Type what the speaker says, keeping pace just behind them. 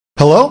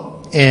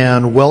Hello,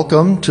 and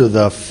welcome to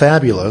the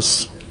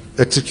fabulous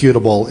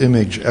executable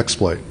image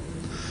exploit.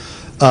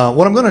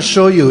 What I'm going to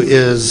show you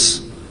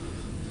is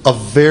a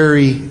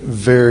very,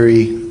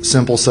 very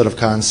simple set of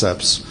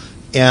concepts.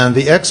 And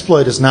the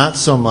exploit is not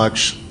so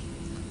much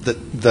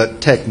the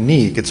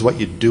technique, it's what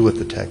you do with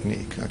the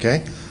technique,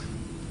 okay?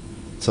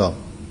 So,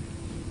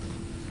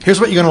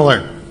 here's what you're going to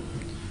learn.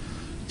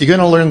 You're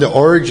going to learn the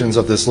origins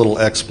of this little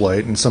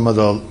exploit and some of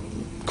the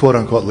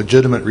quote-unquote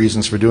legitimate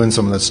reasons for doing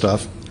some of this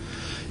stuff.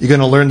 You're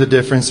going to learn the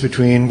difference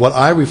between what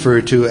I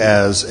refer to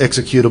as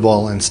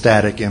executable and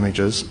static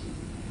images.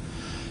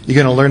 You're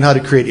going to learn how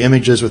to create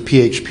images with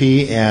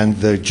PHP and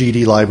the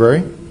GD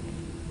library.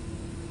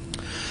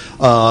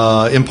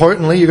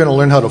 Importantly, you're going to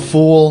learn how to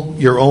fool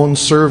your own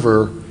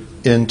server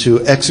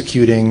into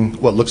executing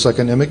what looks like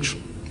an image.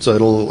 So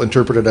it'll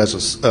interpret it as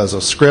a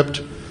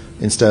script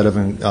instead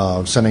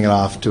of sending it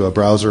off to a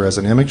browser as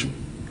an image. And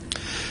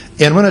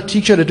I'm going to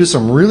teach you how to do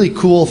some really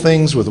cool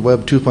things with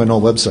Web 2.0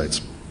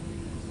 websites.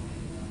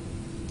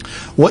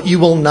 What you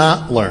will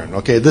not learn,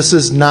 okay, this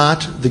is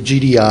not the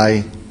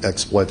GDI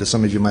exploit that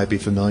some of you might be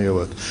familiar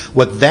with.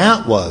 What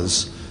that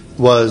was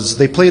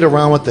they played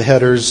around with the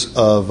headers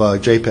of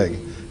JPEG.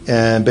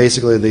 And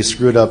basically they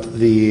screwed up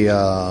the,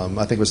 I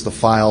think it was the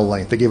file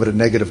length. They gave it a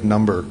negative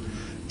number.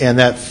 And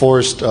that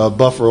forced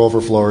buffer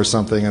overflow or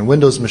something. And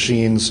Windows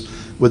machines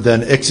would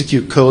then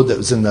execute code that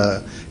was in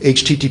the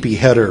HTTP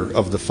header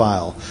of the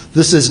file.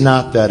 This is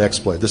not that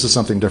exploit. This is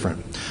something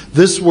different.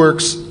 This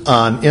works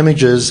on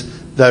images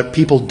that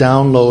people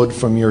download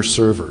from your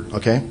server,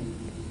 okay?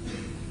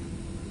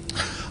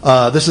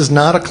 This is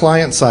not a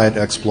client-side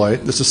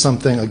exploit. This is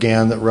something,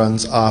 again, that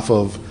runs off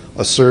of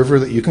a server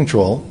that you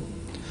control.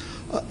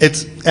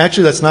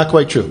 Actually, that's not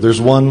quite true. There's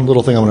one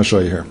little thing I want to show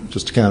you here,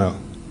 just to kind of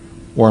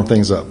warm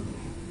things up.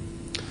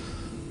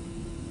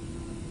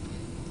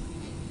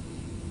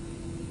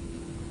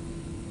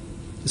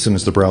 As soon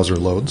as the browser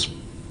loads.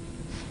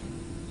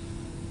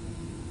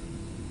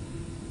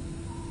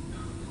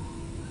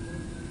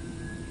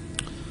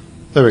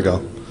 There we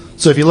go.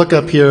 So if you look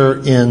up here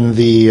in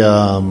the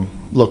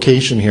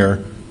location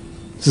here,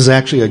 this is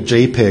actually a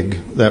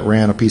JPEG that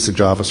ran a piece of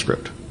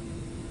JavaScript.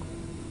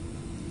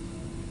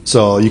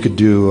 So you could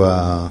do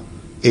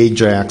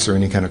Ajax or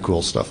any kind of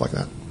cool stuff like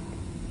that.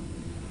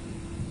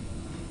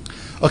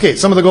 Okay,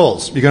 some of the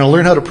goals. You're going to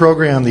learn how to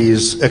program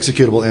these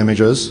executable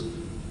images.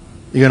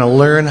 You're going to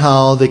learn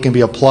how they can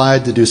be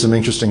applied to do some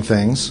interesting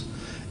things.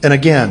 And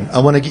again,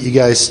 I want to get you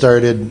guys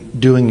started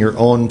doing your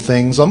own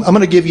things. I'm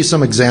going to give you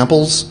some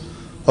examples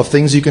of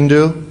things you can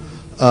do,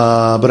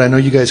 but I know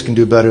you guys can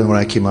do better than what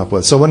I came up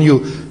with. So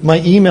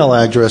my email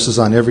address is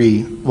on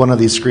every one of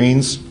these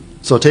screens,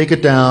 so take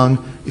it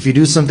down. If you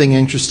do something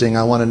interesting,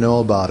 I want to know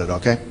about it,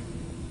 okay?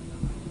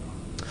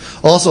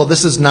 Also,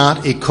 this is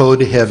not a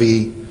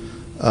code-heavy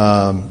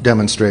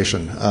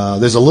demonstration.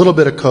 There's a little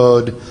bit of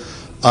code.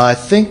 I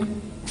think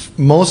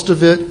most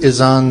of it is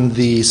on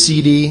the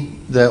CD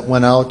that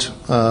went out,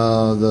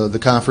 the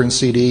conference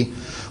CD.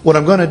 What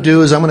I'm going to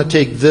do is I'm going to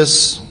take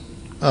this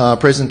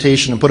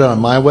presentation and put it on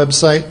my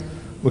website,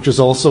 which is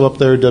also up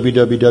there,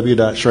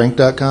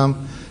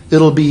 www.schrenk.com.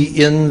 It'll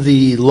be in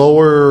the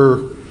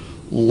lower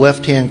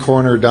left-hand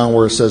corner down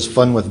where it says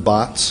Fun with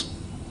Bots.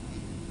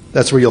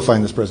 That's where you'll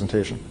find this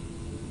presentation.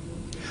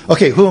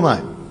 Okay, who am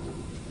I?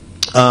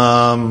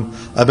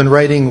 I've been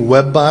writing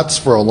web bots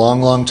for a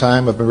long, long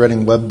time. I've been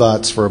writing web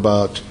bots for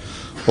about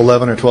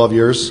 11 or 12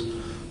 years.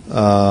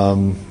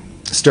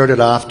 Started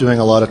off doing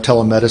a lot of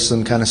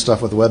telemedicine kind of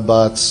stuff with web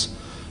bots.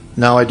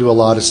 Now I do a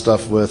lot of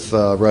stuff with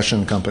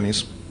Russian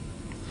companies.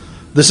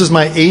 This is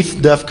my 8th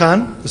DEF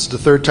CON. This is the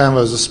 3rd time I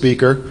was a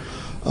speaker.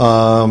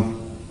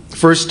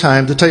 First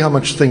time, to tell you how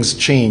much things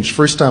changed,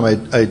 first time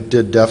I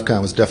did DEF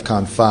CON was DEF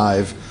CON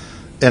 5.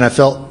 And I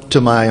felt to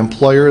my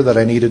employer that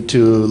I needed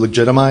to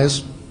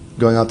legitimize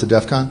going out to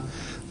DEF CON.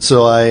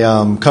 So I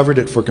covered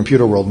it for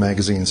Computer World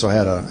magazine, so I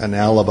had an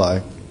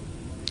alibi.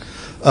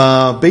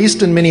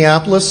 Based in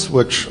Minneapolis,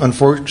 which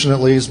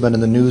unfortunately has been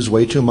in the news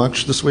way too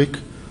much this week.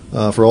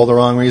 For all the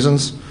wrong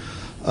reasons.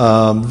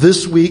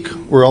 This week,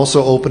 we're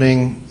also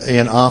opening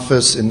an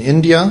office in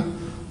India.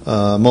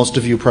 Most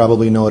of you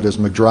probably know it as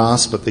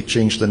Madras, but they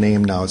changed the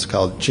name now. It's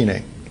called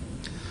Chennai.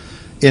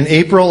 In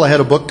April, I had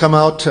a book come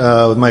out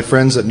with my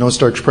friends at No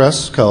Starch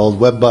Press called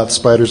Webbots,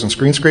 Spiders, and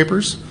Screen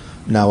Scrapers,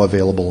 now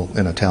available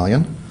in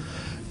Italian.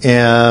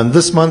 And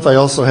this month, I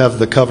also have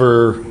the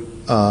cover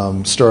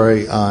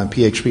story on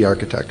PHP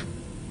Architect.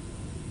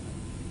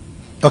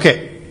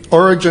 Okay,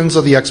 origins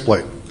of the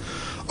exploit.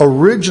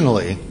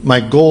 Originally, my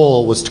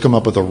goal was to come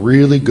up with a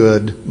really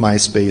good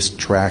MySpace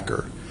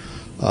tracker.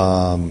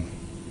 And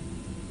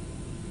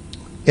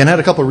I had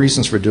a couple of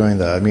reasons for doing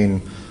that. I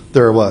mean,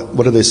 there are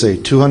what do they say,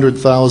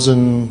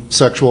 200,000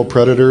 sexual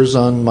predators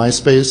on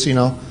MySpace, you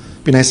know?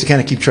 It'd be nice to kind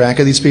of keep track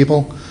of these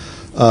people.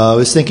 I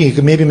was thinking you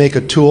could maybe make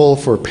a tool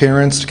for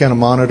parents to kind of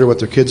monitor what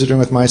their kids are doing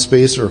with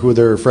MySpace or who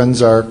their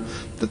friends are.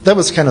 That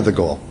was kind of the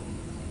goal.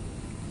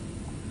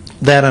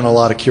 That and a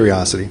lot of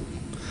curiosity.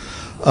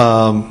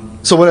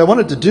 So what I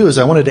wanted to do is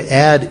I wanted to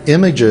add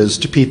images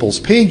to people's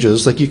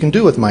pages like you can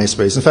do with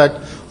MySpace. In fact,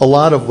 a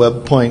lot of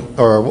Web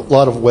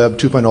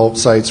 2.0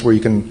 sites where you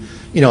can,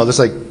 there's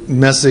like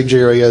message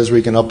areas where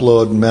you can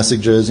upload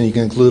messages and you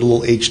can include a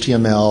little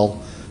HTML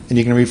and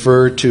you can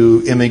refer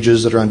to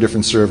images that are on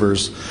different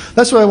servers.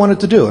 That's what I wanted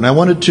to do. And I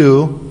wanted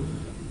to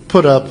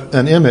put up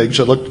an image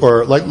that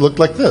looked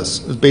like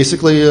this. It's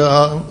basically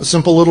a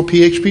simple little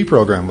PHP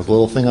program with a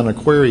little thing on a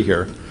query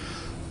here.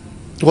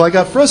 Well, I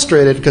got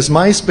frustrated because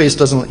MySpace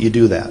doesn't let you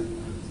do that.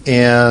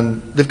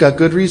 And they've got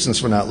good reasons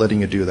for not letting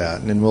you do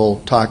that, and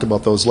we'll talk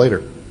about those later.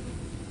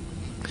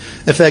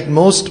 In fact,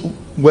 most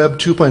Web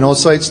 2.0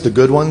 sites, the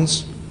good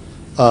ones,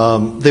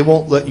 they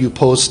won't let you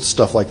post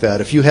stuff like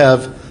that. If you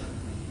have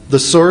the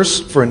source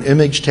for an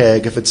image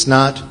tag, if it's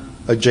not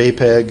a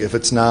JPEG, if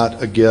it's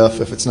not a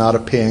GIF, if it's not a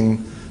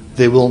PNG,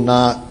 they will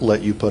not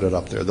let you put it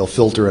up there. They'll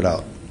filter it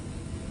out.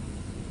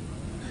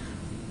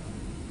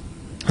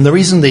 And the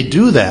reason they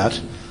do that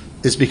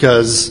is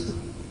because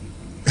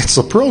it's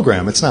a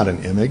program. It's not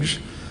an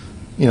image.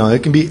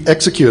 It can be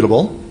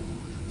executable,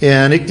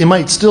 and it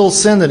might still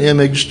send an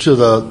image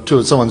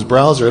to someone's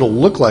browser. It'll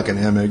look like an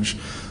image,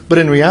 but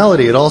in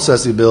reality, it also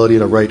has the ability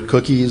to write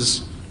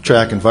cookies,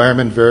 track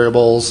environment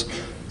variables,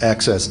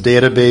 access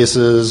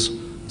databases,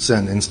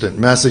 send instant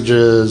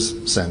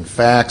messages, send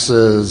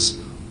faxes,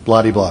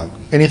 blah-de-blah.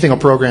 Anything a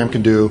program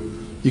can do,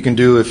 you can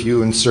do if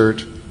you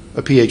insert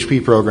a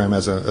PHP program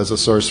as a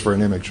source for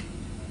an image.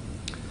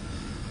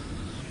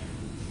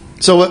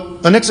 So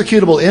an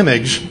executable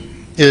image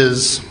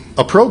is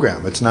a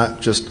program. It's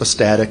not just a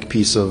static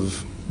piece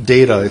of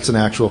data. It's an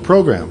actual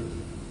program.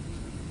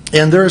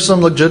 And there are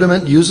some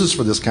legitimate uses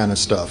for this kind of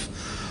stuff.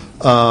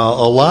 A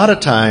lot of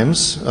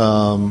times,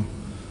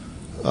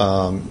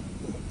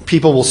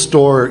 people will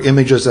store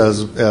images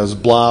as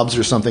blobs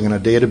or something in a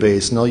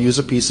database, and they'll use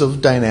a piece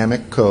of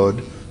dynamic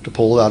code to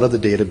pull it out of the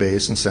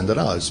database and send it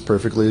out. It's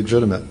perfectly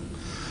legitimate.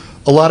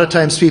 A lot of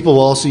times people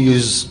will also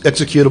use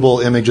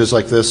executable images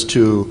like this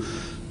to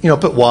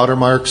put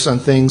watermarks on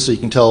things so you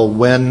can tell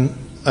when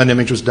an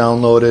image was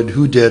downloaded,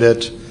 who did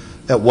it,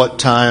 at what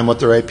time, what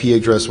their IP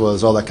address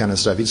was, all that kind of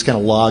stuff. You just kind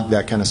of log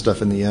that kind of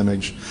stuff in the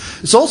image.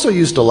 It's also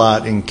used a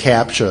lot in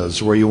CAPTCHAs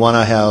where you want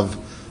to have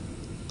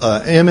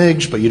an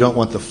image, but you don't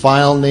want the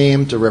file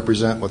name to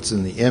represent what's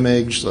in the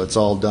image, so it's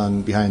all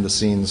done behind the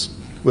scenes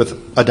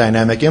with a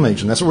dynamic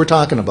image, and that's what we're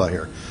talking about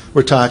here.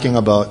 We're talking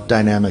about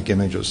dynamic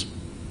images.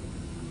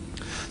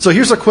 So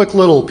here's a quick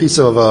little piece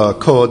of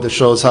code that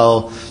shows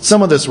how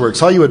some of this works,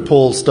 how you would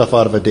pull stuff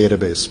out of a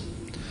database.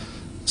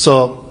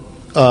 So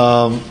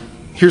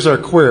here's our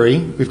query.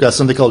 We've got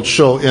something called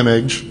show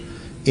image,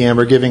 and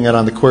we're giving it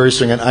on the query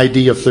string an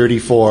ID of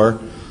 34.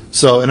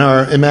 So in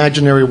our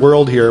imaginary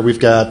world here, we've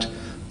got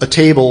a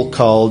table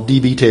called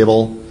DB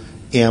table,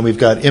 and we've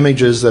got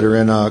images that are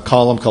in a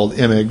column called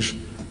image,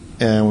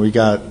 and we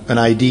got an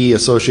ID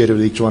associated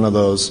with each one of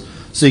those.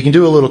 So you can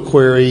do a little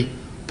query,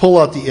 pull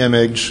out the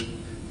image,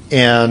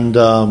 and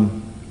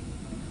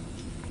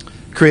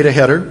create a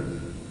header.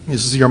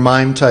 This is your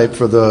MIME type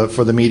for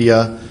the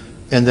media,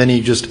 and then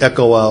you just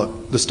echo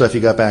out the stuff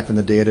you got back from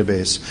the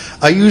database.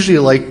 I usually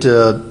like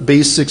to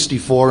base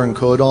 64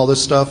 encode all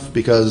this stuff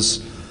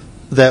because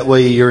that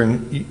way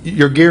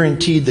you're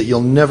guaranteed that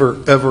you'll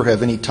never ever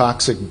have any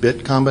toxic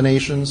bit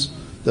combinations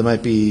that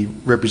might be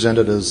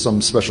represented as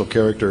some special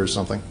character or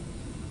something.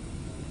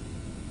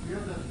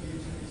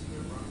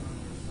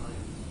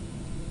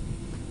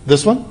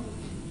 This one?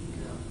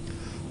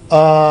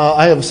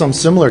 I have some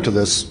similar to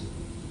this.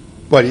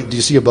 Why, do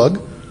you see a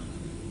bug?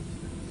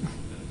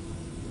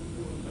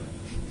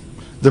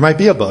 There might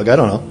be a bug, I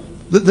don't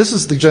know. This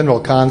is the general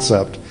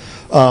concept.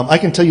 I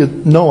can tell you,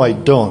 no, I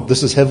don't.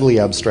 This is heavily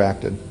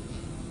abstracted.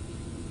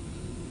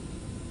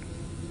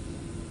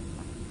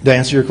 Did I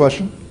answer your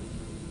question?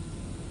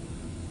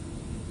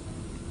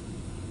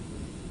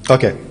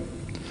 Okay.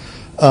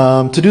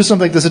 To do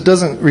something like this, it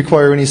doesn't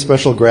require any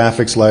special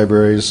graphics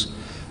libraries.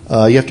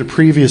 You have to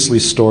previously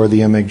store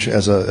the image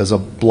as a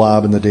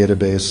blob in the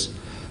database.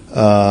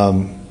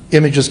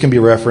 Images can be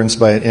referenced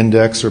by an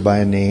index or by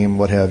a name,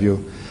 what have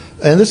you.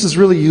 And this is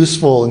really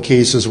useful in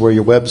cases where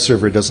your web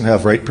server doesn't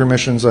have write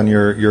permissions on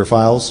your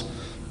files.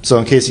 So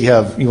in case you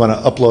want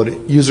to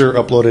upload user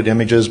uploaded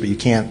images, but you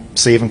can't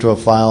save them to a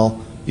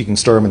file, you can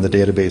store them in the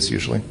database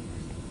usually.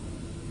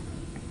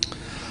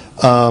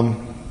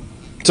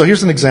 So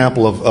here's an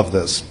example of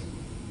this.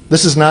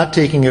 This is not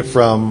taking it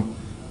from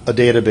a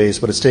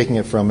database, but it's taking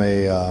it from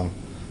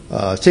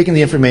taking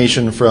the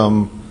information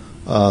from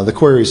the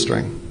query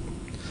string.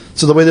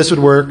 So the way this would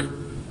work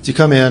is you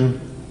come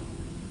in,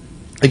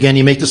 again,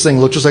 you make this thing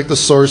look just like the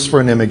source for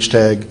an image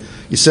tag.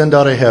 You send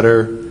out a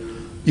header.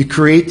 You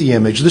create the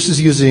image. This is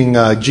using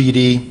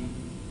GD.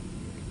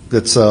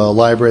 That's a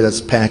library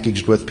that's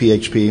packaged with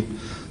PHP.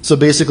 So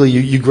basically,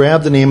 you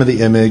grab the name of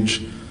the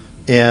image,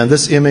 and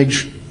this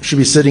image should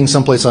be sitting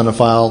someplace on a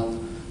file.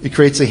 It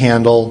creates a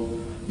handle.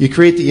 You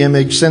create the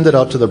image, send it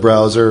out to the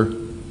browser,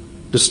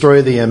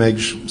 destroy the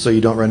image so you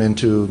don't run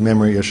into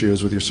memory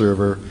issues with your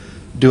server,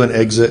 do an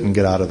exit, and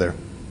get out of there.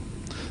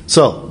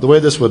 So the way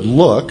this would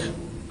look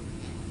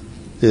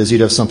is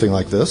you'd have something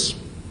like this.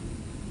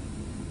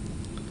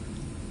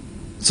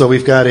 So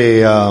we've got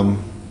a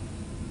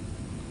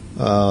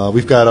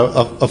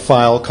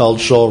file called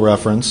show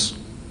reference,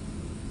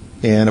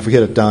 and if we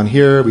hit it down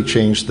here, we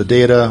change the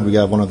data. We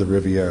got one of the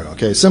Riviera.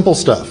 Okay, simple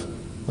stuff.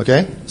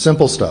 Okay,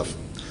 simple stuff.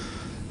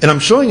 And I'm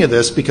showing you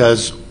this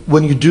because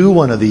when you do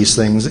one of these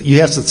things,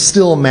 you have to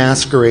still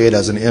masquerade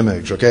as an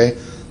image. Okay,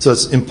 so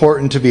it's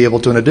important to be able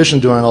to, in addition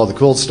to doing all the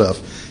cool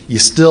stuff, you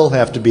still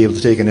have to be able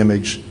to take an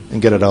image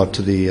and get it out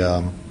to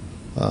the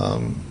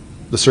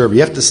server.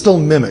 You have to still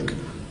mimic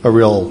a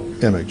real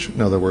image,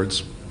 in other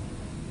words.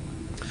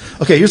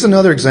 Okay, here's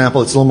another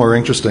example. It's a little more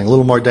interesting, a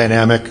little more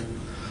dynamic.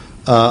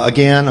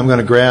 Again, I'm going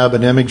to grab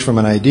an image from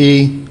an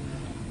ID.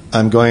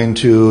 I'm going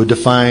to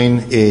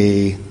define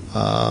a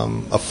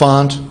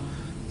font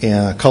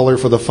and a color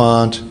for the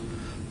font.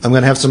 I'm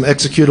going to have some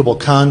executable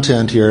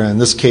content here. In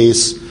this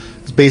case,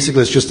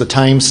 it's just a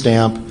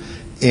timestamp,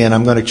 and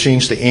I'm going to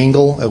change the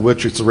angle at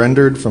which it's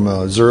rendered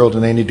from 0 to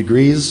 90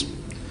 degrees.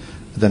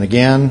 Then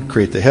again,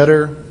 create the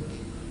header,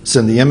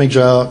 send the image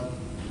out,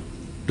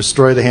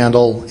 destroy the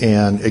handle,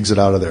 and exit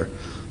out of there.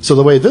 So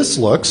the way this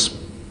looks,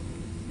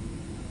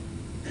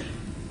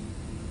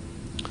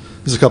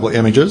 there's a couple of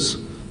images,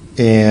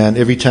 and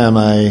every time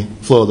I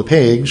flow the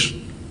page,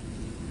 you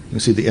can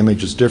see the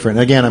image is different.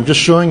 And again, I'm just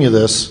showing you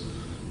this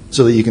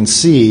so that you can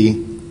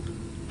see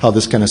how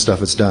this kind of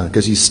stuff is done,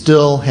 because you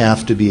still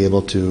have to be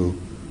able to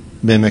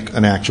mimic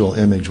an actual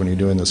image when you're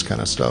doing this kind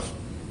of stuff.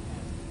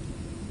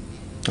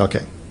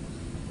 Okay.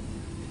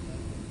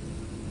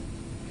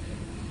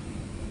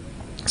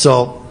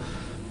 So,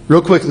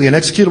 real quickly, an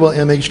executable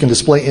image can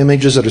display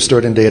images that are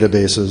stored in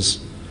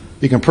databases.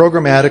 You can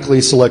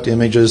programmatically select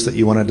images that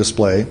you want to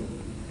display.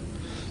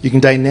 You can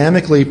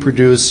dynamically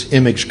produce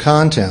image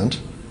content,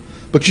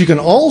 but you can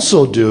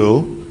also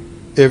do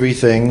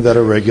everything that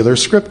a regular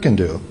script can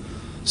do.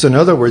 So in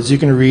other words, you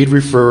can read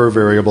referrer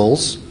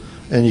variables,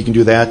 and you can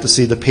do that to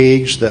see the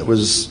page that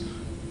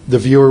the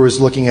viewer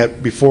was looking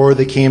at before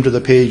they came to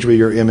the page with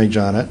your image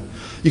on it.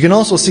 You can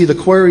also see the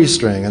query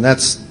string, and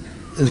that's,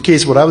 in the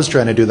case of what I was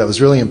trying to do, that was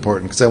really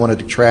important because I wanted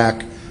to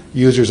track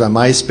users on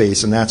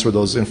MySpace, and that's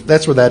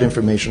where that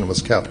information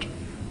was kept.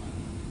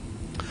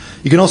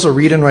 You can also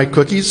read and write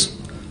cookies,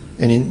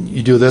 and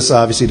you do this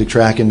obviously to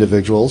track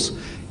individuals.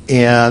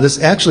 And this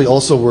actually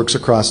also works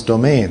across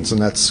domains, and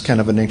that's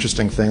kind of an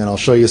interesting thing, and I'll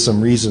show you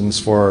some reasons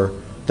for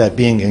that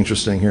being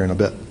interesting here in a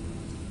bit.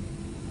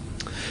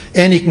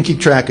 And you can keep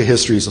track of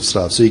histories of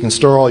stuff, so you can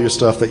store all your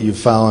stuff that you've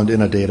found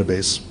in a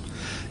database.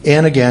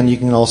 And again, you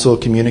can also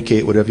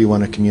communicate whatever you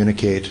want to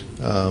communicate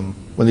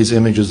when these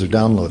images are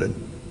downloaded.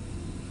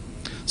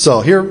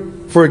 So here,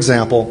 for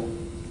example,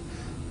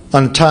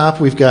 on the top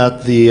we've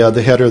got the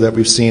header that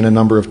we've seen a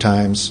number of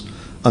times.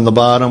 On the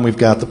bottom we've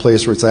got the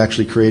place where it's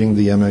actually creating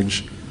the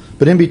image.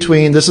 But in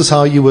between, this is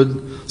how you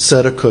would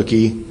set a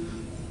cookie.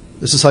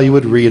 This is how you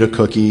would read a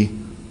cookie.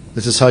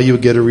 This is how you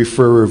would get a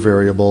referrer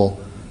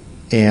variable.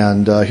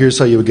 And here's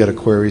how you would get a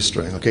query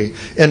string. Okay?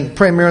 And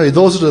primarily,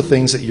 those are the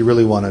things that you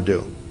really want to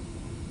do.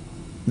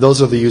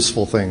 Those are the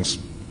useful things.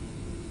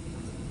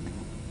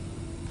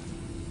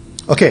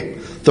 Okay,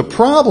 the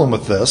problem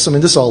with this, I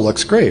mean, this all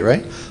looks great,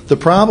 right? The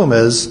problem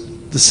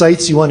is the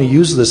sites you want to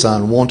use this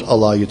on won't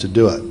allow you to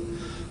do it.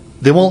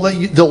 They'll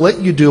let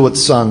you do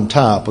what's on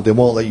top, but they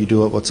won't let you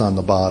do what's on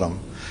the bottom.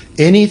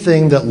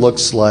 Anything that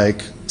looks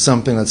like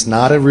something that's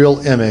not a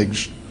real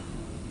image,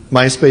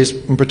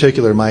 MySpace in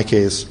particular, in my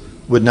case,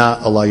 would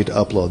not allow you to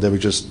upload. They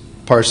would just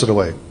parse it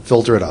away,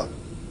 filter it out.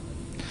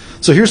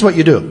 So here's what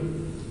you do.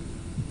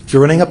 If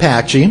you're running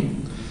Apache,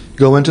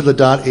 go into the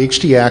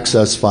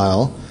 .htaccess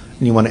file,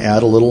 and you want to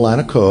add a little line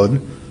of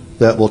code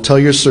that will tell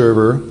your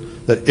server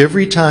that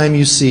every time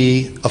you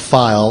see a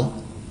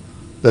file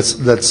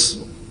that's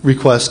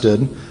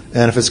requested,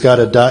 and if it's got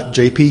a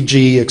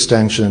 .jpg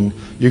extension,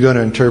 you're going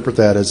to interpret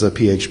that as a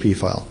PHP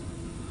file.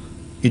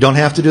 You don't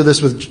have to do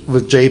this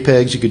with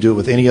JPEGs. You could do it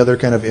with any other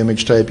kind of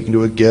image type. You can do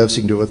it with GIFs.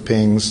 You can do it with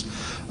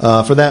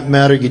PNGs. For that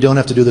matter, you don't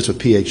have to do this with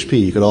PHP.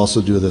 You could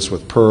also do this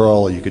with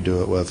Perl, or you could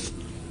do it with,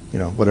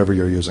 whatever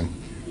you're using.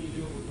 Can you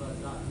do it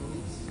with dot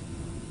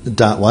moves?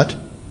 Dot what?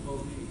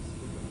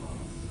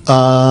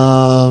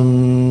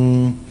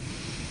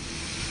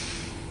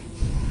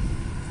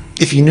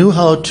 If you knew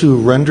how to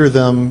render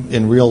them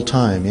in real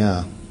time,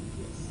 yeah.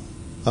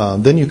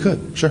 Then you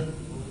could, sure.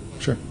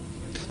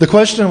 The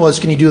question was,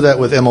 can you do that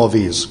with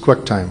MOVs,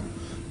 QuickTime?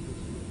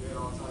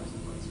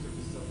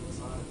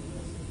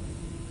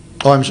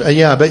 Oh, I'm sure,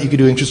 yeah, I bet you could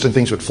do interesting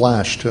things with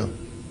Flash, too.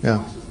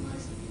 Yeah.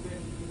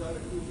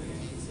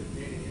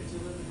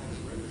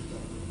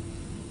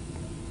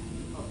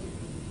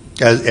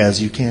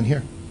 As you can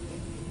here.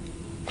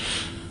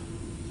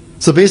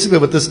 So basically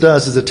what this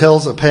does is it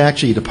tells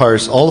Apache to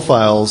parse all the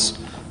files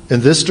in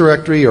this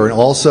directory or in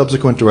all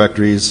subsequent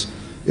directories.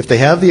 If they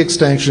have the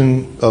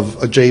extension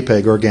of a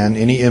JPEG, or again,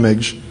 any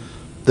image,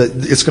 that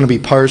it's going to be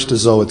parsed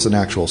as though it's an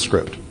actual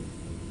script.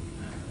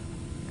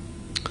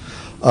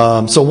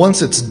 So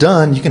once it's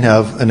done, you can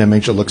have an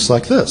image that looks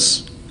like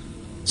this.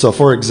 So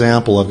for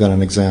example, I've got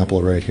an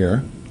example right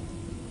here.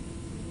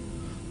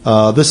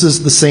 This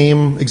is the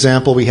same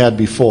example we had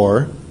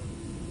before,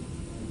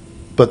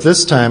 but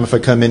this time if I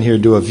come in here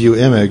and do a view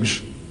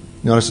image,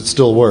 notice it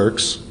still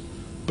works,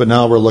 but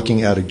now we're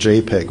looking at a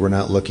JPEG. We're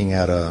not looking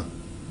at a...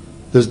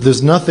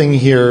 There's nothing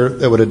here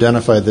that would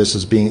identify this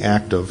as being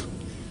active,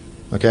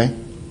 okay?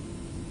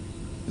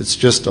 It's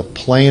just a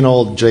plain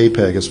old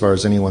JPEG as far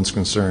as anyone's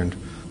concerned.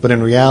 But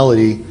in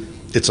reality,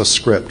 it's a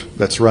script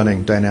that's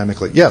running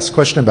dynamically. Yes,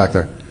 question back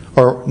there.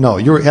 Or no,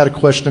 you had a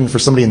question for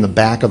somebody in the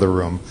back of the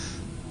room.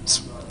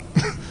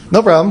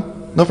 No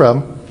problem, no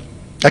problem.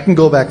 I can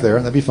go back there,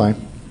 that'd be fine.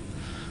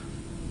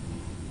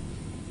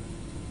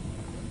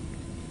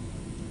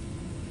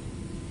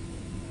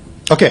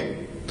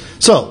 Okay,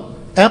 so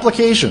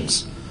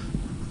applications.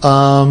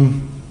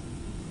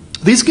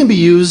 These can be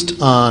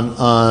used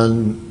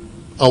on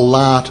a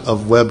lot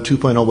of Web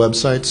 2.0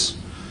 websites,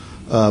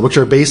 which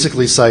are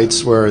basically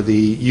sites where the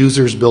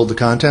users build the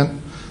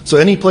content. So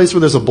any place where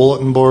there's a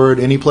bulletin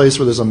board, any place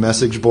where there's a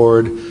message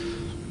board,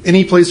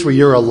 any place where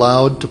you're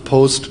allowed to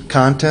post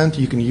content,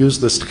 you can use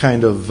this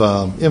kind of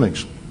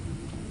image.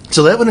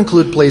 So that would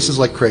include places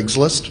like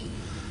Craigslist,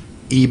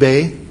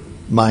 eBay,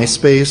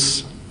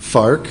 MySpace,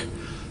 Fark.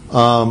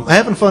 I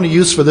haven't found a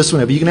use for this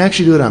one, but you can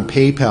actually do it on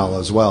PayPal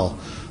as well.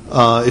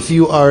 If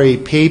you are a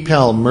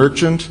PayPal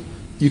merchant,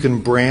 you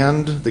can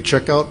brand the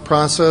checkout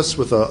process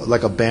with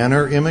like a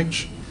banner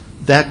image.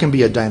 That can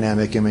be a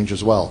dynamic image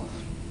as well.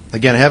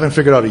 Again, I haven't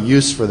figured out a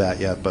use for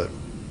that yet, but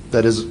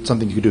that is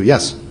something you could do.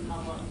 Yes?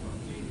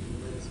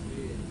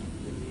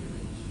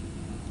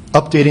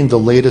 Updating the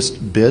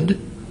latest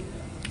bid,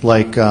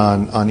 like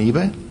on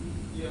eBay?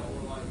 Yeah, or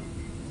like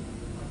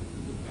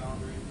Google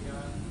Calendar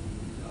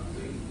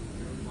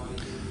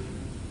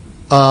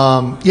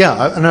API.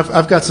 Yeah, and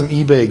I've got some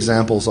eBay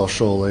examples I'll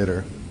show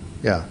later.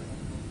 Yeah.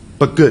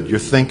 But good, you're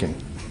thinking.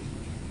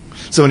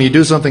 So when you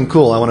do something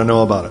cool, I want to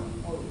know about it.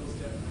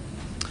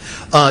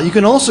 You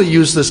can also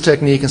use this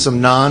technique in some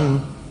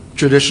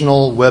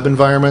non-traditional web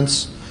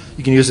environments.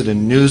 You can use it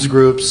in news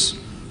groups,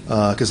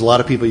 because a lot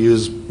of people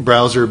use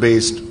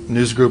browser-based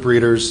news group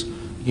readers.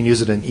 You can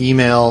use it in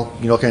email,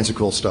 all kinds of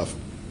cool stuff.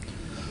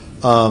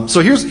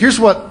 So here's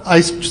what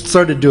I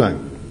started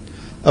doing.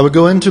 I would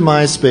go into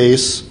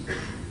MySpace,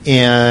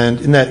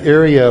 and in that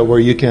area where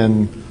you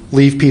can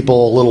leave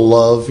people a little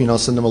love,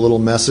 send them a little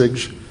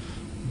message,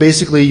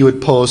 basically you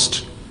would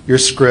post your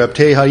script.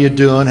 Hey, how you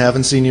doing?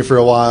 Haven't seen you for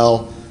a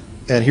while.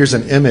 And here's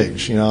an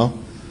image,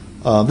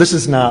 This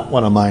is not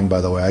one of mine,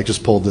 by the way. I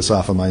just pulled this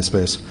off of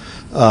MySpace.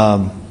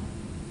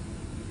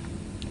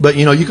 But,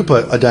 you could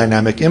put a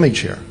dynamic image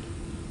here.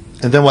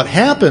 And then what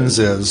happens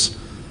is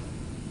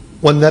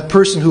when that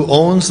person who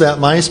owns that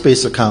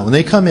MySpace account, when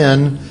they come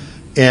in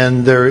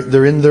and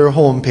they're in their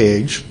home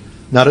page,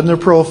 not in their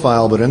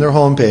profile, but in their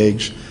home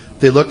page,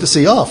 they look to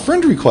see,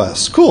 friend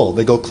requests, cool.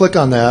 They go click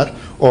on that,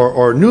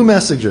 or new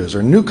messages,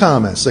 or new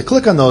comments. They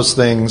click on those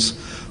things.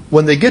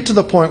 When they get to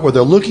the point where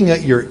they're looking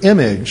at your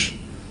image,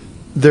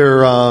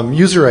 their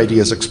user ID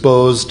is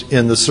exposed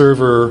in the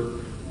server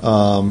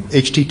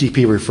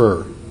HTTP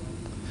refer.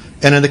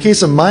 And in the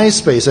case of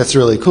MySpace, that's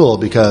really cool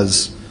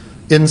because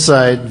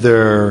inside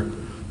their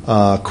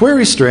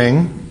query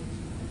string,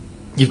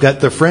 you've got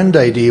their friend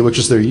ID, which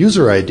is their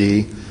user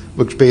ID,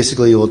 which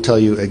basically will tell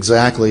you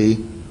exactly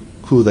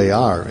who they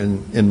are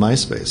in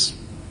MySpace.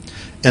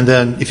 And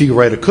then if you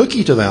write a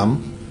cookie to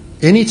them,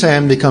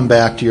 anytime they come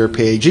back to your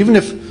page, even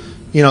if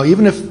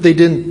they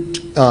didn't,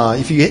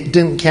 if you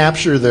didn't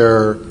capture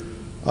their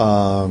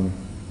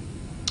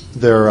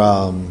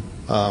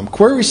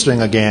query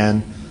string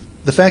again,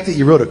 the fact that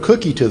you wrote a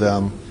cookie to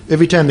them,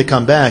 every time they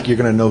come back, you're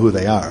going to know who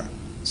they are.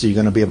 So you're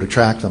going to be able to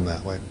track them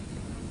that way.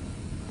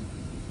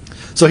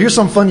 So here's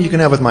some fun you can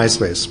have with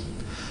MySpace.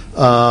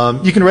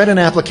 You can write an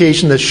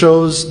application that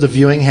shows the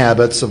viewing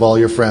habits of all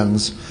your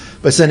friends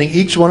by sending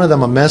each one of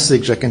them a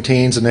message that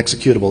contains an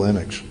executable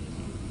image.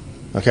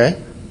 Okay?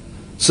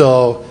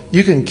 So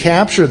you can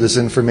capture this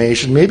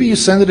information. Maybe you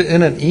send it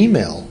in an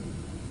email.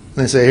 And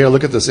they say, here,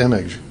 look at this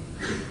image.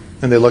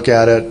 And they look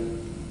at it.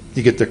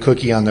 You get their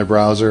cookie on their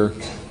browser.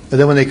 And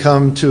then when they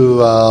come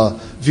to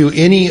view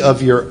any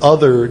of your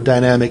other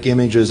dynamic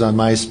images on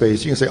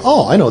MySpace, you can say,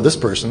 I know this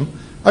person.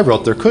 I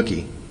wrote their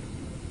cookie.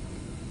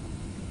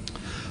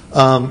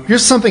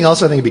 Here's something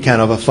else I think would be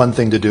kind of a fun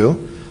thing to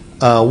do.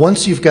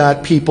 Once you've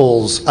got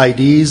people's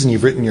IDs and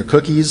you've written your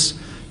cookies,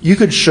 you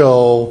could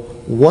show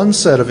one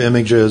set of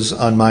images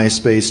on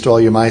MySpace to all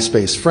your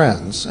MySpace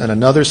friends and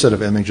another set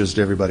of images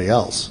to everybody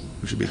else,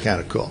 which would be kind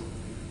of cool.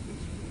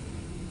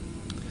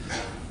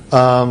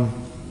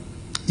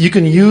 You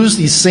can use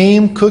these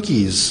same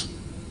cookies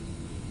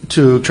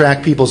to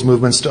track people's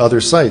movements to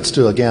other sites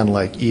too, again,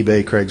 like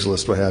eBay,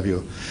 Craigslist, what have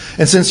you.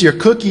 And since your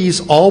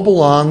cookies all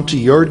belong to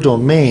your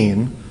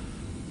domain,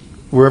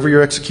 wherever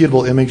your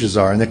executable images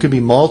are, and there could be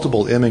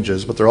multiple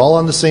images, but they're all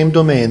on the same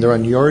domain, they're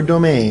on your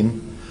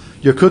domain,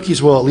 your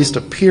cookies will at least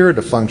appear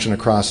to function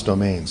across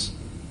domains.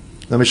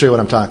 Let me show you what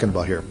I'm talking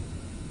about here.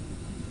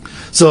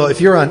 So if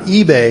you're on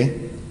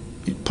eBay,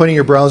 putting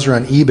your browser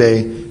on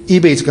eBay,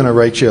 eBay's going to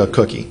write you a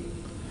cookie.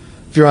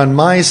 If you're on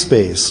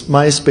MySpace,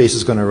 MySpace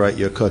is going to write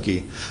you a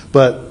cookie.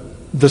 But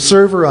the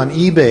server on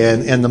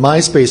eBay and the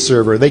MySpace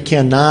server, they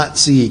cannot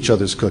see each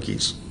other's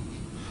cookies.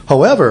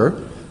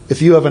 However,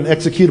 if you have an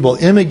executable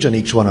image on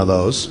each one of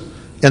those,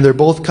 and they're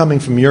both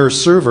coming from your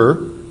server,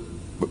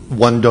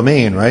 one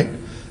domain, right?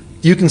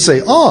 You can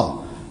say, oh,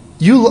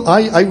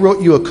 I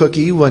wrote you a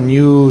cookie when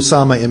you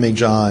saw my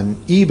image on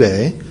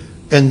eBay,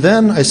 and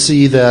then I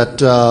see that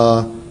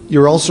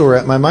you're also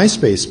at my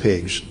MySpace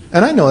page.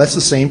 And I know that's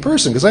the same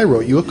person because I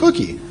wrote you a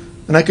cookie.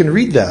 And I can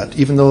read that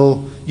even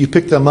though you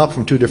picked them up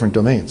from two different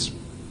domains.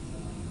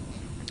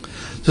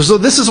 So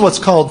this is what's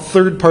called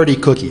third-party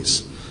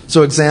cookies.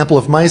 So example,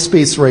 if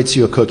MySpace writes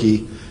you a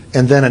cookie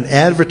and then an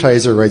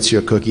advertiser writes you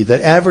a cookie,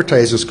 that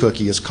advertiser's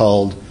cookie is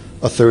called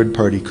a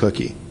third-party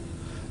cookie.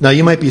 Now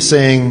you might be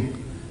saying,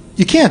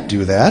 you can't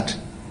do that.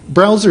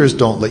 Browsers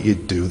don't let you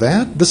do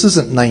that. This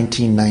isn't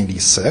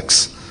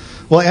 1996.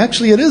 Well,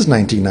 actually it is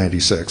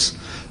 1996.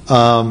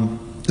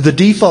 The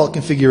default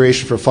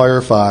configuration for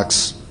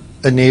Firefox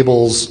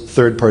enables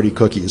third-party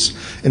cookies.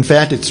 In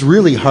fact, it's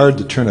really hard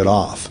to turn it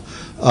off.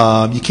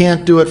 You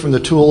can't do it from the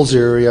tools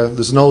area.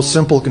 There's no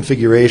simple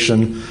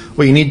configuration.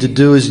 What you need to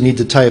do is you need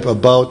to type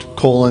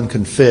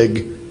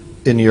about:config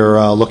in your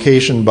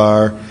location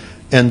bar,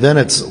 and then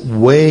it's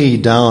way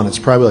down. It's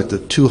probably like the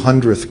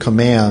 200th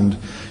command.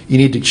 You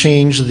need to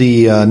change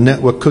the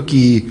network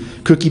cookie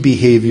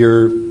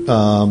behavior,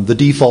 the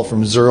default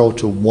from 0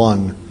 to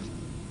 1.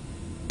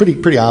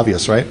 Pretty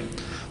obvious, right?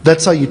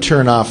 That's how you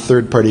turn off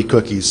third-party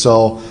cookies.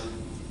 So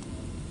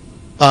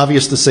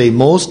obvious to say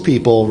most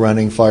people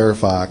running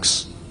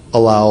Firefox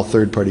allow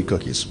third-party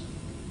cookies.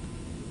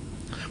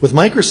 With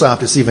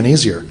Microsoft, it's even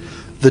easier.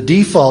 The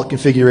default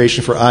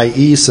configuration for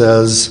IE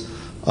says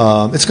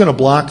it's going to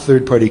block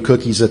third-party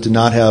cookies that do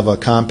not have a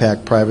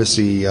compact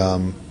privacy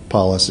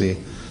policy.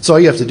 So all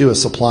you have to do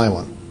is supply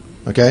one,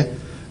 okay?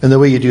 And the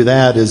way you do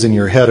that is in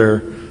your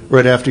header,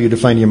 right after you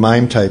define your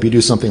MIME type, you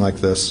do something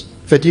like this.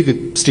 In fact, you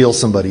could steal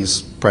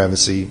somebody's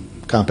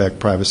compact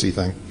privacy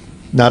thing.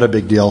 Not a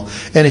big deal.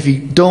 And if you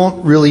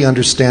don't really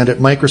understand it,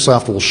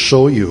 Microsoft will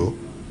show you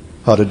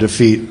how to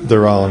defeat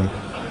their own.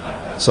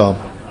 So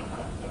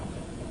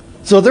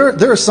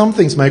there are some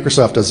things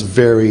Microsoft does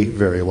very,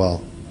 very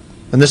well.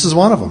 And this is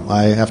one of them.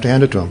 I have to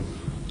hand it to them.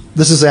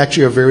 This is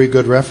actually a very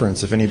good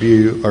reference if any of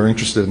you are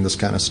interested in this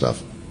kind of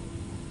stuff.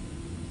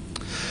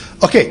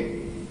 Okay.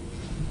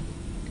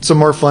 Some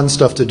more fun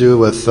stuff to do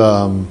with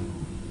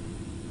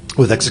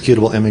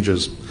executable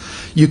images.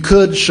 You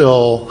could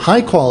show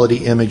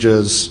high-quality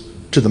images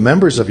to the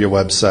members of your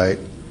website,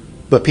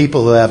 but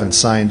people who haven't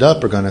signed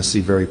up are going to see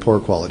very poor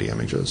quality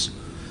images.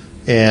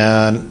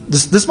 And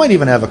this might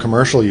even have a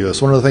commercial use.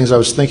 One of the things I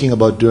was thinking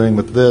about doing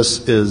with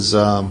this is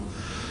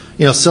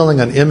selling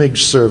an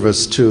image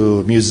service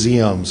to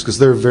museums, because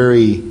they're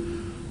very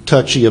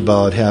touchy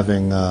about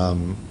having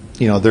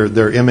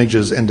their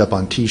images end up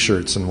on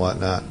T-shirts and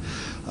whatnot.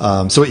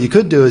 So what you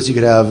could do is you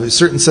could have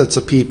certain sets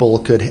of people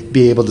could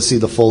be able to see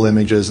the full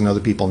images and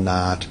other people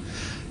not.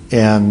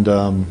 And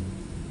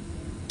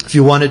if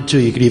you wanted to,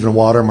 you could even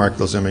watermark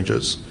those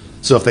images.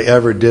 So if they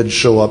ever did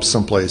show up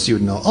someplace, you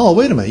would know, oh,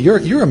 wait a minute,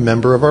 you're a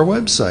member of our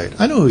website.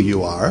 I know who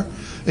you are.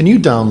 And you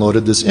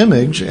downloaded this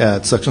image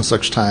at such and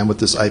such time with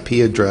this IP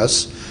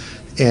address.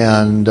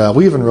 And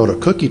we even wrote a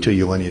cookie to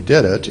you when you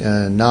did it.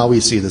 And now we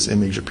see this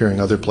image appearing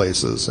other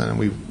places, and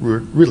we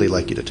really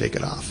like you to take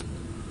it off.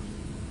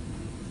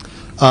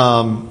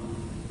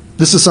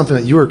 This is something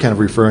that you were kind of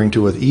referring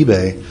to with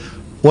eBay.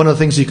 One of the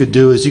things you could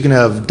do is you can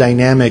have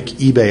dynamic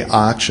eBay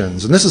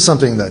auctions. And this is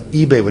something that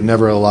eBay would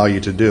never allow you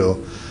to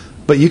do.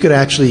 But you could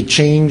actually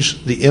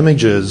change the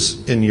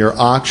images in your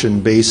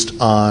auction based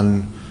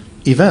on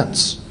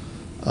events.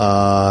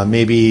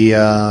 Maybe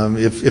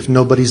if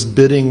nobody's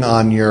bidding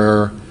on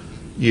your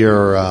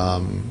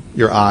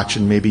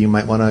auction, maybe you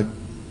might want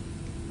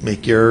to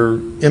make your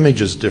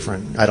images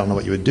different. I don't know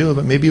what you would do,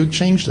 but maybe you would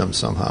change them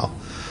somehow.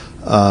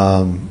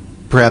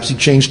 Perhaps you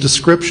change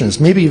descriptions.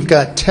 Maybe you've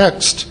got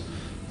text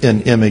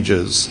in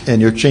images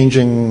and you're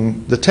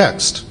changing the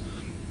text.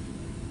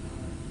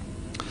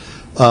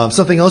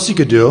 Something else you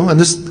could do, and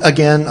this,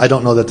 again, I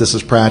don't know that this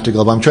is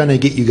practical, but I'm trying to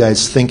get you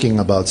guys thinking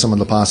about some of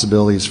the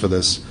possibilities for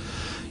this.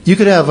 You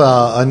could have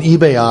an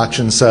eBay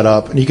auction set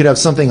up, and you could have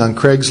something on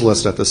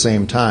Craigslist at the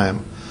same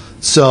time.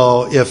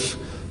 So if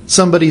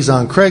somebody's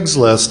on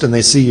Craigslist and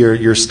they see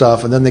your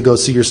stuff, and then they go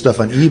see your stuff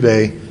on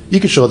eBay, you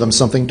could show them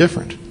something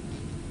different.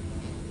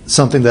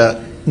 Something that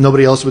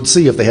nobody else would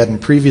see if they hadn't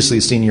previously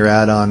seen your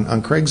ad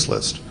on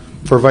Craigslist.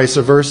 Or vice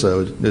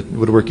versa, it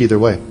would work either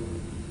way.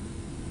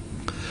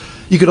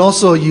 You could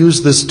also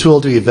use this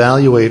tool to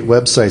evaluate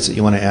websites that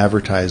you want to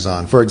advertise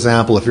on. For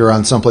example, if you're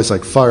on someplace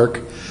like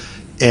FARC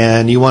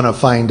and you want to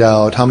find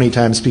out how many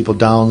times people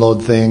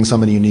download things, how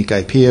many unique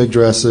IP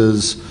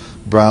addresses,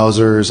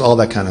 browsers, all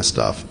that kind of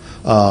stuff.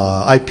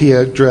 IP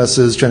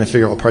addresses, trying to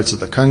figure out what parts of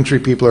the country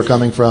people are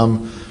coming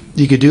from.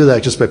 You could do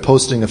that just by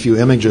posting a few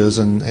images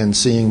and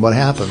seeing what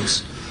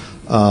happens.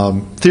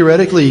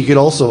 Theoretically, you could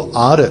also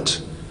audit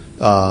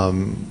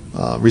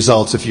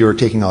results if you're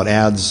taking out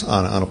ads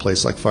on a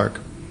place like FARC.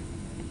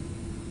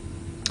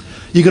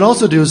 You can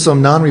also do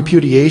some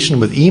non-repudiation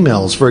with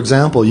emails. For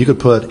example, you could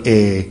put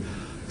a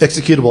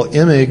executable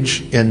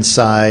image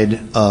inside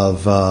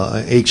of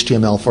an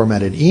HTML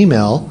formatted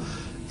email,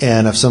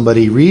 and if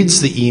somebody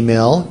reads the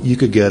email, you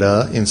could get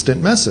an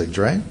instant message,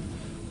 right?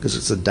 Because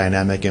it's a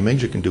dynamic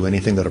image. It can do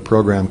anything that a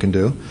program can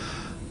do.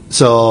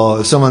 So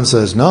if someone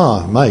says,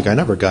 no, Mike, I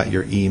never got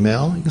your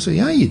email, you can say,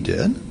 yeah, you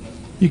did.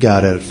 You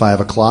got it at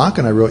 5 o'clock,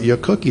 and I wrote you a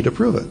cookie to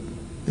prove it.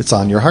 It's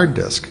on your hard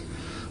disk.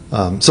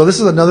 So this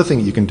is another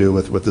thing you can do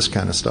with this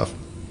kind of stuff.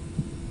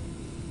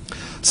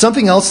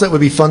 Something else that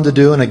would be fun to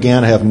do, and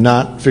again, I have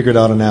not figured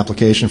out an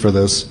application for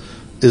this,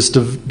 is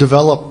to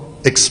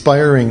develop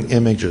expiring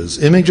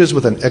images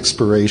with an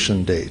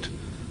expiration date.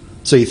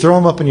 So you throw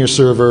them up in your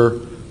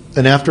server,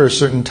 and after a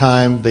certain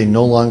time, they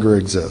no longer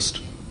exist.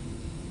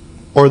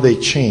 Or they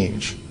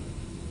change.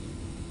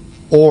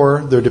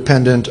 Or they're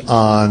dependent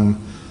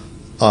on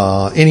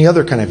any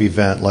other kind of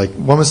event, like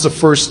when was the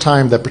first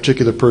time that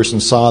particular person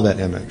saw that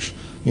image?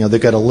 You know,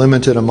 they've got a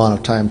limited amount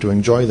of time to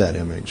enjoy that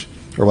image,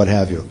 or what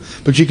have you.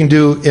 But you can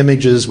do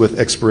images with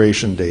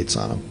expiration dates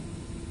on them.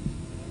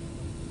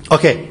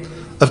 Okay,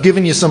 I've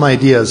given you some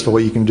ideas for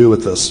what you can do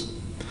with this.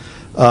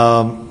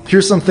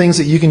 Here's some things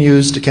that you can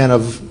use to kind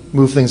of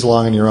move things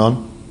along on your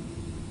own.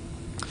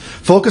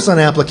 Focus on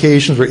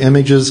applications where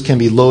images can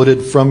be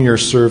loaded from your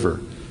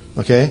server.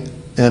 Okay?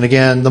 And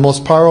again, the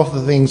most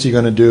powerful things you're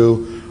going to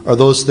do are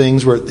those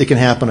things where it can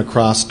happen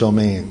across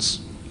domains.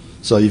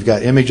 So you've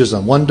got images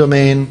on one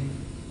domain,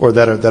 or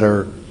that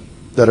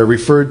are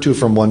referred to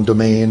from one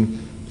domain,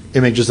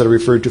 images that are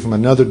referred to from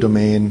another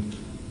domain,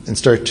 and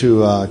start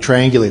to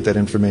triangulate that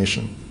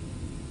information.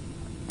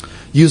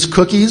 Use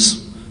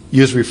cookies,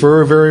 use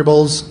referrer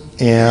variables,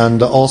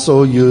 and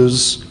also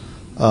use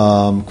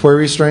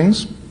query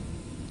strings.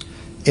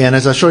 And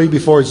as I showed you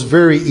before, it's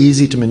very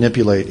easy to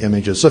manipulate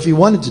images. So if you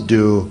wanted to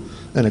do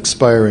an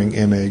expiring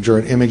image or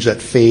an image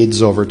that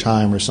fades over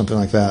time or something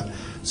like that,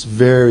 it's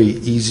very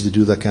easy to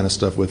do that kind of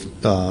stuff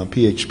with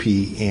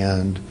PHP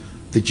and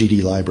the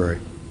GD library.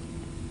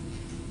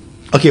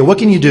 Okay, what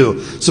can you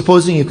do?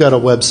 Supposing you've got a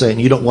website and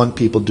you don't want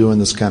people doing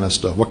this kind of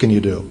stuff, what can you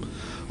do?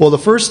 Well, the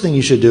first thing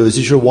you should do is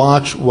you should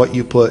watch what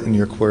you put in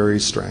your query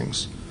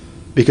strings.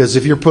 Because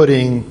if you're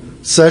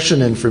putting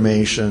session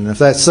information, if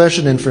that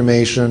session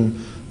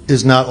information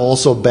is not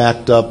also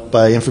backed up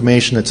by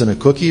information that's in a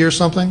cookie or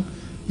something,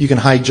 you can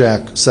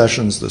hijack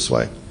sessions this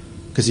way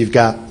because you've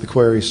got the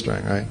query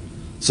string, right?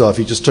 So if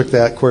you just took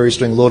that query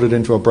string, loaded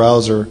into a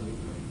browser,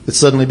 it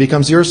suddenly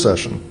becomes your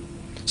session.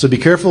 So be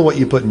careful what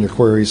you put in your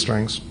query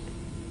strings.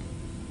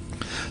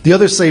 The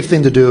other safe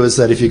thing to do is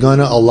that if you're going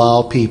to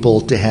allow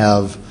people to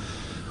have,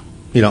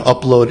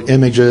 upload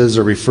images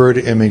or refer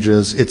to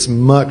images, it's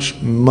much,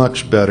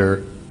 much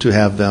better to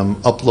have them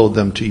upload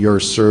them to your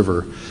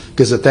server.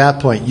 Because at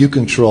that point, you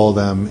control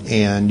them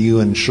and you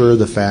ensure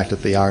the fact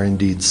that they are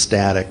indeed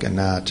static and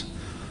not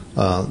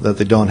that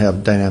they don't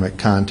have dynamic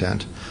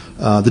content.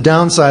 The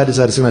downside is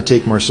that it's going to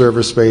take more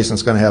server space and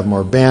it's going to have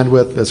more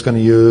bandwidth that it's going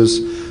to use,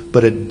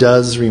 but it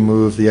does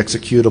remove the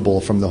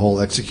executable from the whole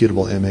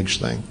executable image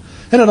thing.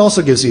 And it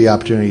also gives you the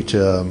opportunity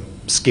to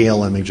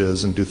scale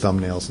images and do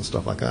thumbnails and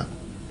stuff like that.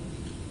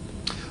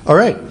 All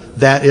right,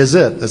 that is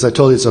it. As I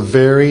told you, it's a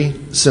very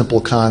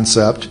simple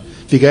concept.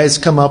 If you guys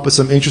come up with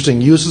some interesting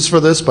uses for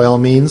this, by all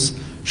means,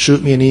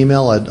 shoot me an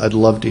email. I'd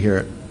love to hear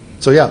it.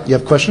 So yeah, you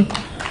have a question?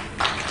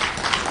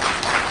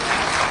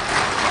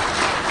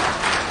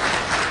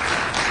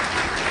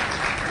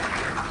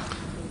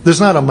 There's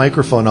not a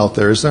microphone out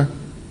there, is there?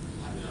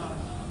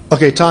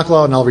 Okay, talk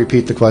loud and I'll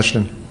repeat the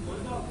question. What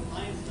about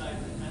client-side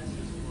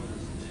dependencies for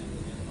this thing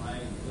if I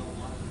don't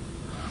want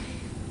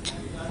to?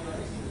 Have you got a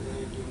way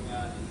of doing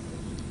that?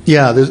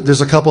 Yeah,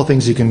 there's a couple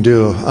things you can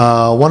do.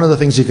 One of the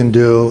things you can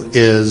do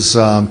is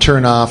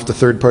turn off the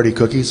third-party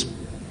cookies.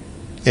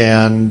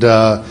 And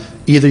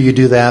either you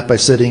do that by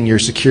setting your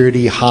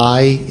security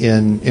high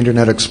in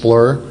Internet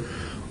Explorer,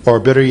 or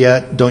better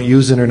yet, don't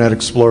use Internet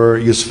Explorer,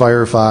 use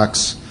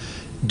Firefox,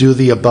 do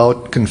the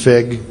about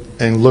config,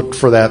 and look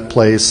for that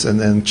place and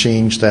then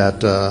change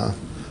that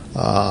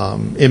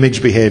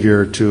image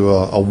behavior to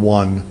a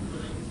 1.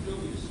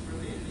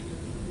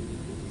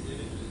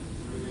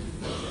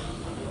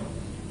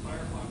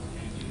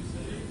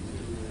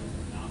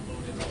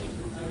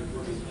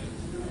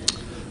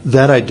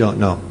 That I don't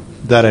know.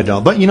 But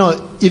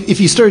if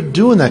you start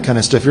doing that kind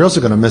of stuff, you're also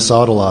going to miss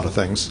out a lot of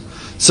things.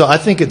 So I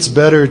think it's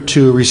better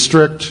to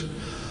restrict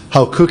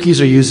how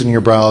cookies are used in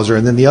your browser.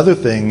 And then the other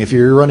thing, if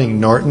you're running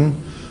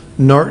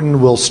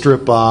Norton will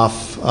strip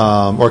off,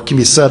 or can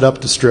be set up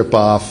to strip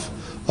off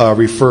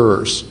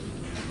referrers.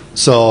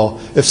 So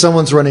if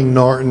someone's running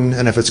Norton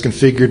and if it's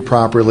configured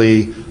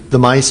properly, the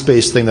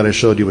MySpace thing that I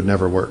showed you would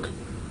never work.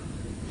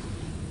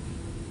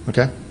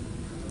 Okay?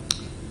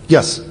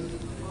 Yes?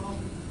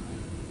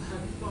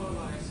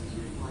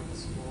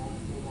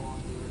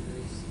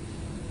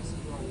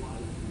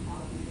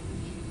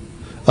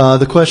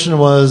 The question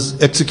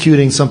was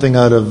executing something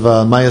out of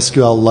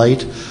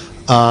MySQLite.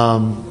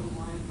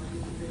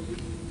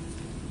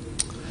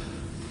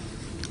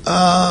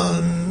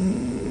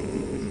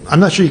 I'm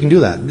not sure you can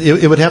do that.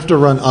 It would have to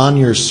run on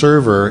your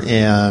server,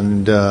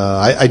 and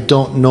I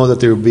don't know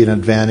that there would be an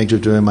advantage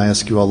of doing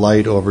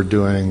MySQLite over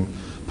doing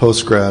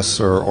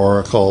Postgres or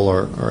Oracle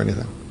or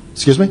anything.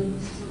 Excuse me?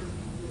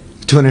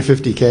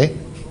 250K?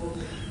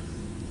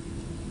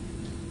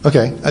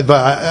 Okay, but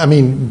I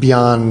mean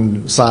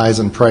beyond size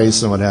and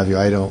price and what have you,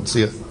 I don't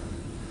see it.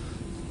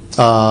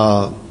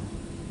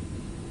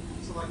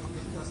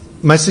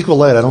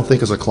 MySQLite I don't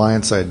think is a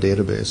client-side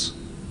database.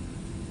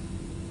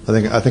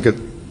 I think it.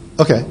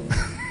 Okay.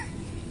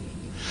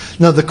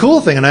 Now the cool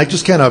thing, and I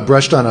just kind of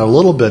brushed on it a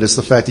little bit, is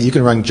the fact that you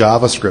can run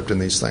JavaScript in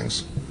these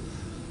things.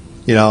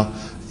 You know,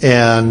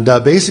 and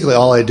basically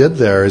all I did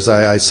there is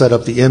I set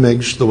up the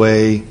image the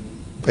way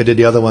I did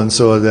the other one,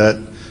 so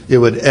that it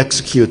would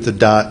execute the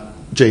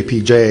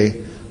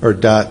 .jpj or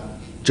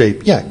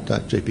 .jpg,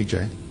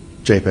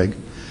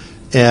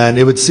 and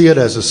it would see it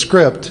as a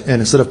script.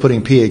 And instead of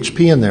putting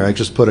PHP in there, I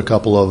just put a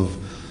couple of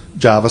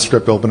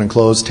JavaScript open and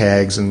close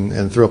tags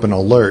and threw up an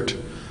alert.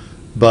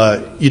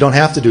 But you don't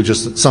have to do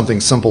just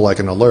something simple like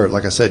an alert.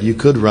 Like I said, you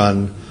could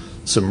run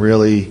some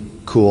really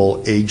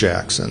cool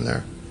AJAX in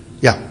there.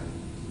 Yeah.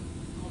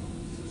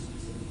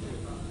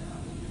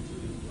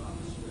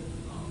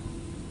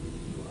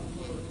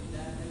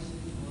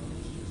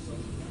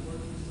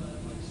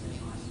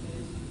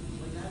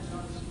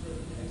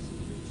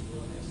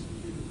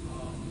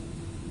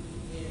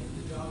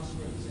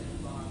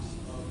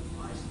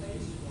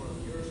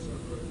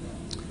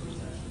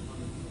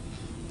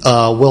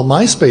 Well,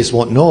 MySpace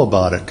won't know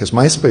about it because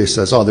MySpace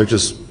says, oh,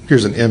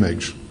 here's an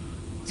image.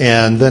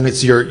 And then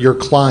it's your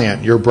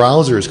client, your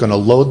browser is going to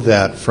load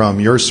that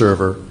from your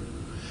server,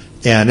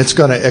 and it's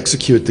going to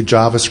execute the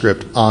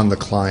JavaScript on the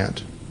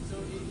client. So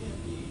it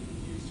can't be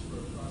used for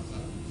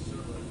cross-site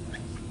server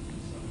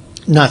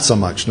attacks? Not so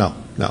much, no.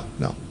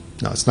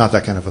 It's not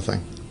that kind of a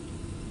thing.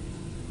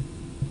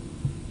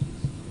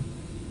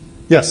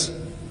 Yes?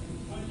 When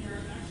you're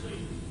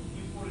actually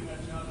importing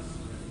that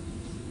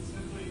JavaScript,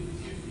 simply the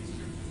PHP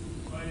script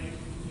is writing,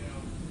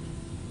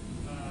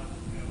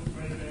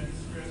 greater than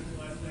script,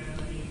 less than,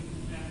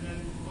 and then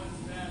once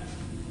that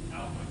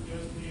output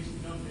goes to the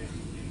HTML page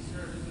being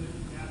served, isn't it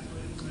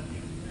encapsulated inside the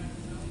internet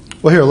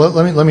itself? Well, here,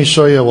 let me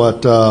show you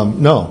what,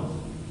 no.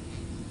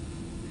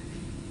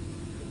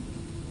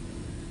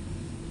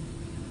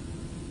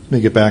 Let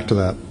me get back to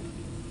that.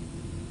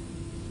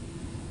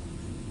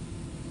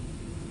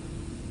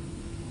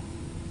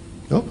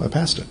 Oh, I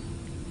passed it.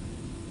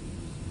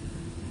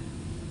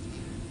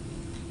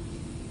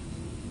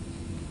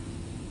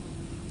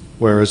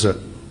 Where is it?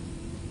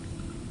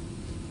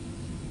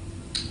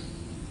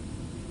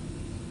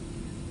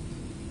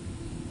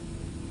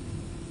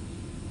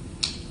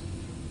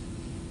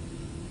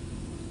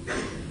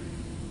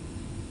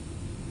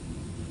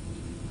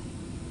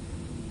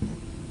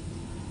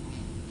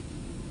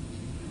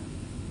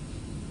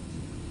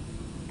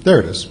 There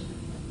it is.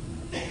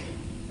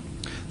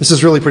 This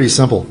is really pretty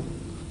simple.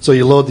 So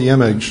you load the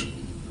image.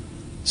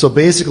 So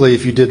basically,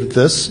 if you did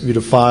this, you did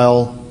a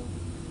file,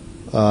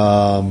 what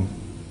am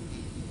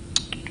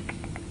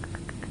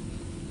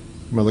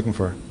I looking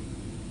for?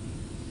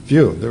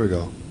 View, there we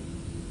go.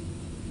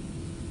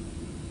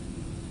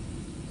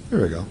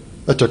 There we go.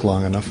 That took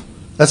long enough.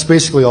 That's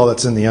basically all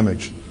that's in the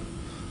image.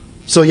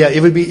 So yeah, it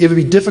would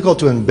be difficult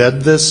to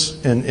embed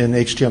this in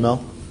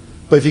HTML.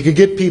 But if you could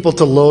get people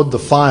to load the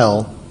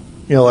file,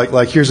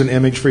 like here's an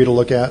image for you to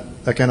look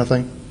at, that kind of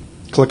thing.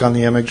 Click on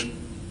the image.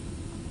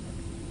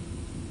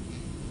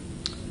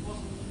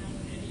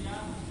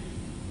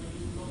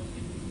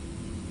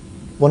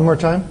 One more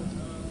time.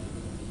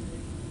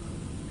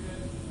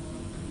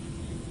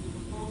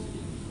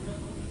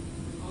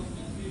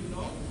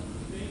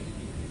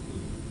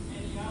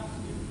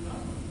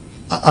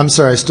 I'm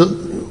sorry.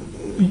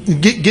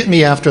 Get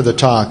me after the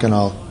talk, and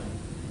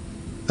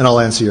I'll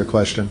answer your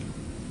question.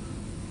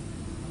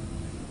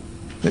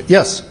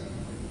 Yes.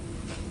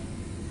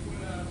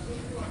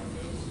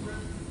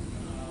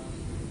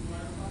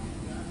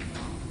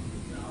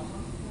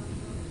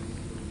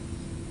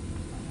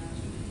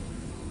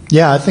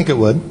 Yeah, I think it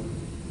would.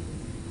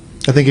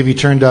 I think if you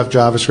turned off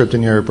JavaScript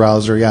in your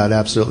browser, yeah, it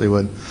absolutely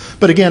would.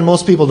 But again,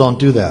 most people don't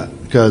do that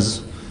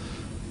because,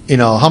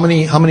 how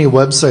many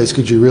websites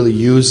could you really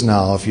use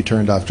now if you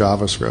turned off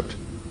JavaScript?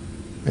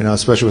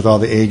 Especially with all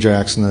the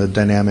AJAX and the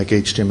dynamic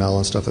HTML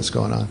and stuff that's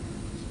going on.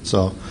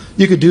 So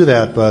you could do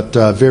that, but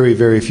very,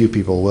 very few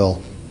people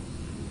will.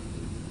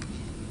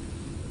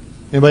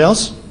 Anybody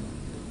else?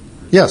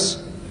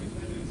 Yes.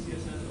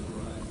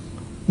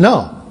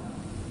 No.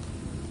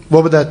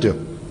 What would that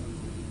do?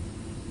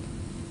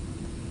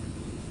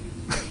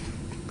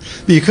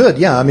 You could,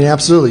 yeah.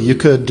 Absolutely. You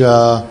could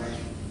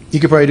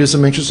probably do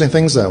some interesting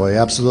things that way.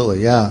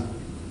 Absolutely, yeah.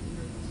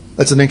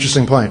 That's an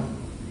interesting point.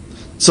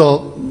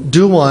 So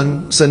do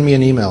one. Send me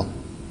an email.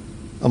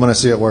 I'm going to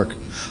see it work.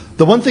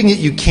 The one thing that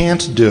you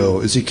can't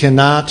do is you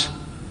cannot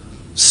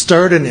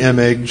start an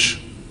image,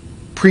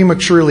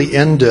 prematurely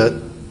end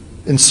it,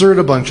 insert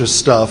a bunch of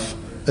stuff,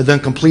 and then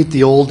complete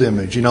the old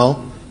image.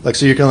 So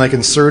you're kind of like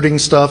inserting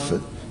stuff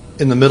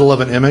in the middle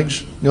of an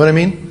image. You know what I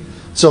mean?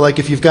 So like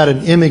if you've got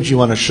an image you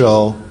want to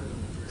show,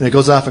 and it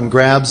goes off and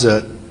grabs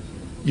it,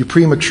 you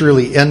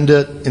prematurely end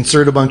it,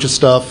 insert a bunch of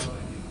stuff,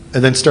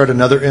 and then start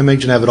another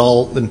image and have it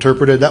all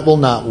interpreted. That will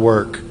not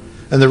work.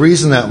 And the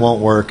reason that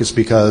won't work is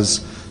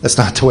because that's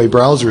not the way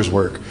browsers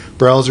work.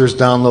 Browsers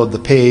download the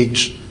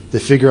page, they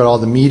figure out all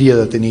the media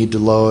that they need to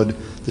load,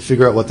 they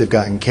figure out what they've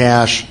got in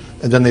cache,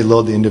 and then they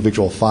load the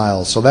individual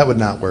files. So that would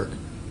not work.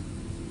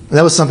 And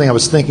that was something I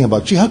was thinking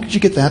about. Gee, how could you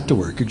get that to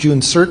work? Could you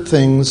insert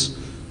things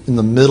in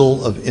the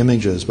middle of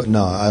images? But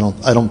no, I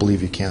don't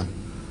believe you can.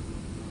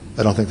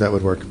 I don't think that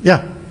would work.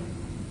 Yeah?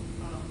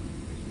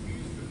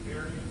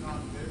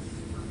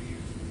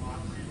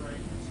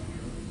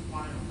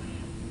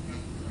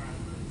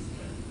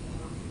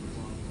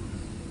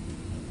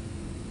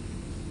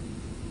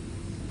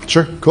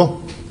 Sure,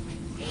 cool.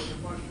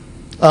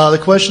 The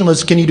question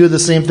was, can you do the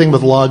same thing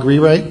with log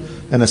rewrite?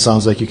 And it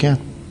sounds like you can.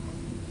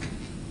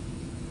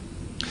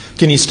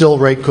 Can you still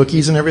write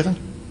cookies and everything?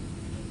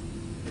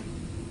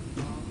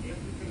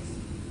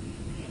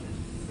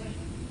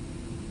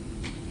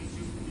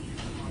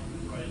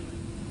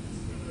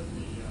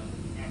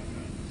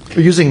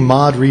 You're using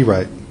mod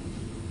rewrite.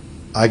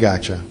 I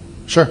gotcha.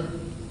 Sure,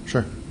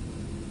 sure.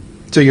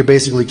 So you're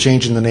basically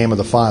changing the name of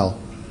the file.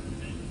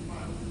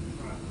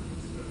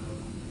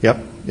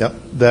 Yep, yep.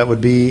 That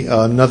would be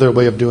another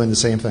way of doing the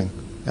same thing.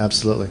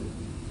 Absolutely.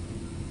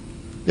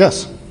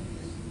 Yes?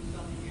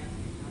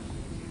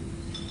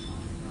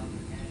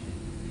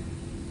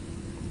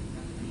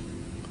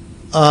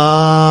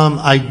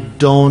 I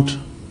don't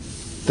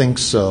think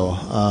so.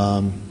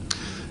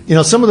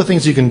 Some of the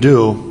things you can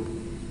do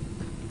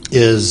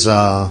is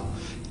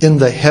in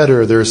the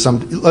header there's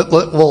some,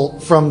 well,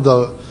 from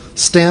the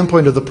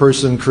standpoint of the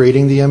person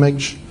creating the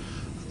image,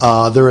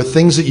 there are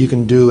things that you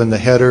can do in the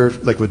header,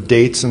 like with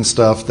dates and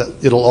stuff,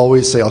 that it'll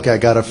always say, okay, I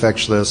got to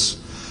fetch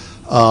this.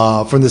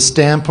 From the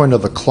standpoint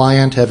of the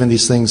client having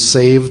these things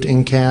saved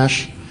in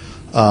cache,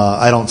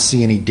 I don't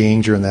see any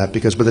danger in that,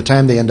 because by the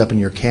time they end up in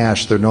your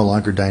cache, they're no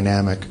longer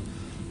dynamic.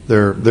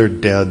 They're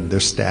dead. They're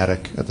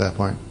static at that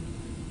point.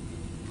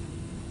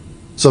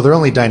 So they're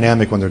only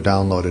dynamic when they're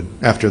downloaded.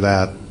 After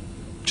that,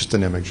 just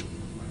an image.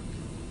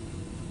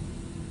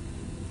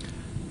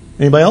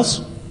 Anybody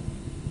else?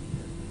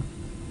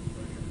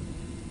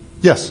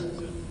 Yes.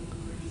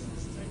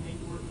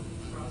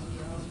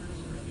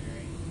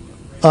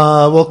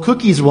 Well,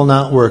 cookies will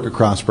not work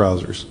across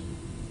browsers.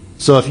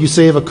 So if you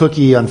save a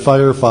cookie on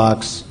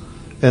Firefox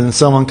and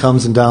someone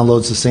comes and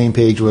downloads the same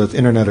page with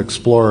Internet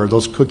Explorer,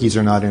 those cookies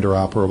are not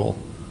interoperable.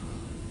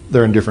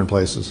 They're in different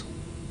places.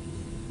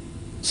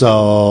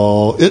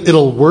 So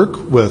it'll work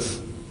with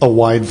a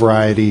wide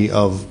variety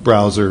of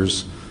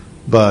browsers,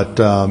 but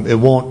it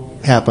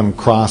won't happen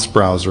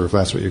cross-browser, if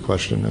that's what your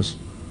question is.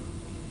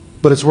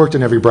 But it's worked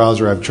in every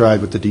browser I've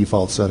tried with the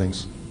default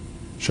settings.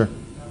 Sure.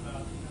 How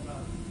about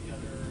the other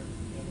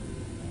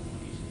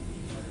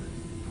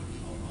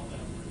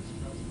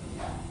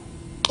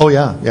Oh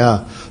yeah,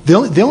 yeah.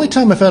 The only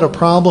time I've had a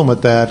problem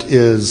with that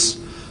is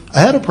I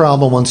had a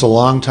problem once a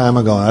long time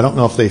ago, and I don't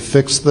know if they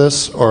fixed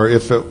this or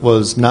if it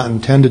was not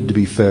intended to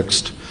be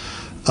fixed.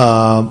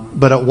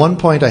 But at one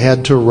point I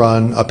had to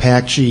run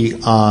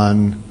Apache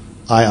on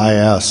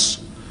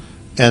IIS,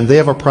 and they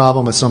have a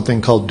problem with something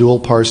called dual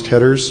parsed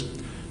headers,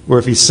 where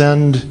if you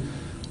send,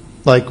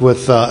 like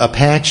with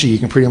Apache, you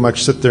can pretty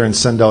much sit there and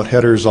send out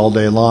headers all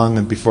day long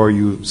and before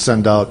you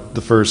send out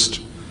the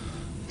first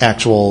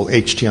actual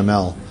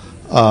HTML.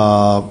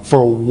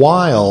 For a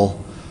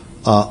while,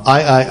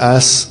 I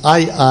was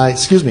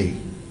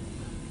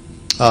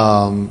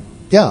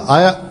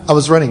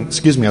running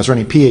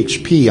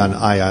PHP on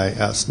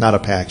IIS, not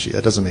Apache.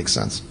 That doesn't make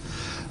sense.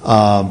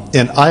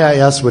 And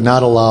IIS would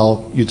not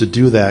allow you to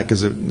do that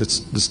because it's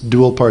this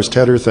dual parsed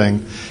header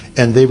thing,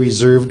 and they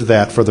reserved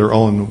that for their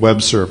own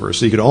web server.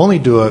 So you could only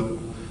do it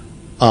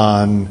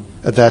on,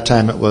 at that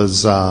time it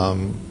was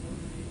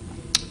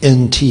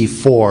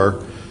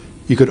NT4.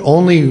 You could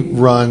only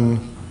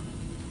run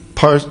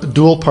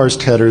dual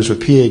parsed headers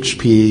with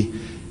PHP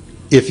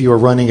if you were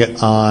running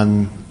it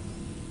on,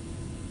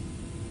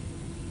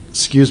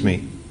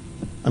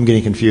 I'm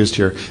getting confused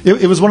here.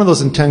 It was one of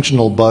those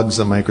intentional bugs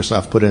that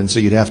Microsoft put in, so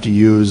you'd have to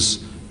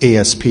use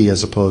ASP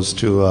as opposed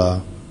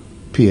to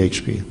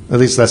PHP. At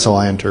least that's how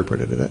I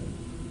interpreted it.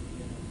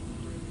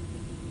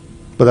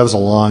 But that was a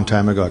long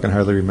time ago. I can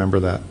hardly remember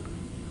that.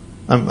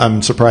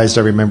 I'm surprised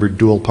I remembered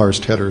dual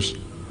parsed headers.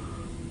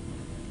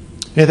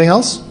 Anything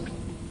else?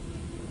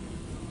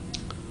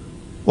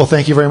 Well,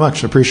 thank you very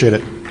much. I appreciate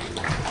it.